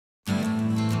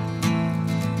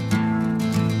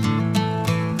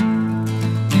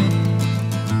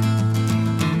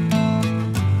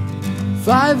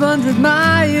500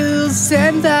 miles,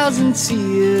 10,000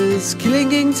 tears,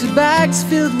 clinging to bags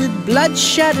filled with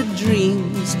blood-shattered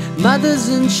dreams. Mothers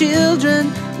and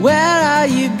children, where are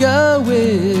you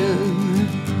going?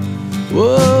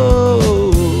 Whoa,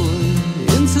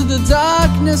 into the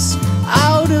darkness,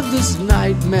 out of this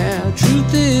nightmare.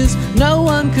 Truth is, no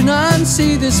one can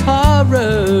unsee this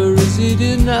horror. Is it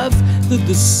enough that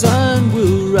the sun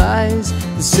will rise?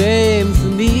 The same for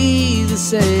me, the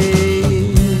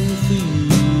same for you.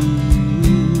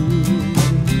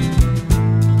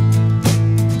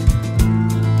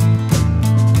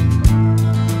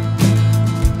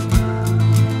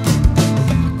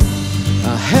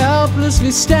 I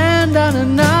helplessly stand on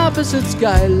an opposite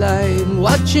skyline,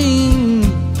 watching,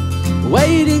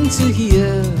 waiting to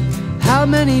hear how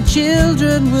many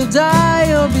children will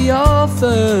die or be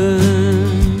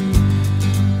orphaned.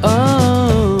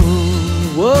 Oh,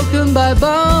 woken by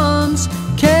bombs,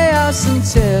 chaos and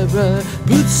terror,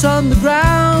 boots on the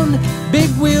ground, big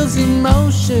wheels in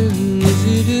motion. Is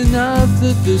it enough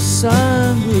that the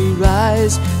sun will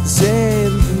rise? The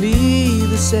same for me,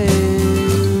 the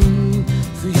same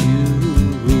for you.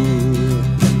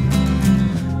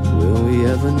 Will we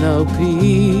ever know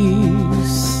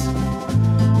peace?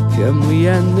 Can we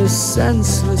end this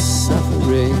senseless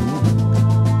suffering?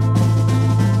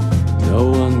 No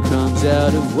one comes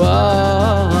out of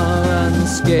war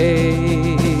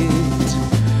unscathed.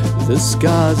 The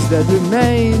scars that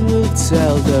remain will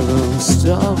tell their own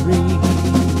story.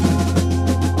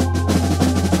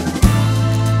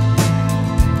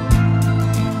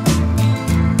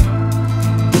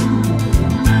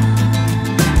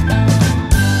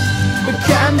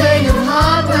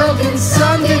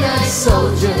 Sunday-night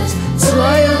soldiers,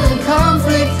 toil and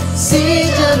conflict,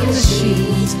 siege of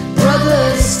machines.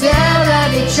 Brothers stare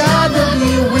at each other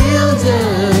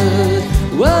bewildered.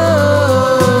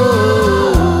 Whoa,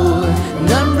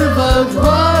 an unprovoked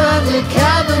war under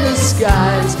cavernous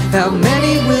skies. How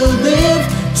many will live?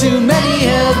 Too many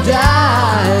have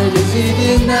died. Is it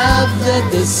enough that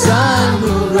the sun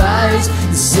will rise?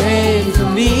 The same for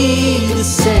me, the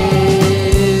same.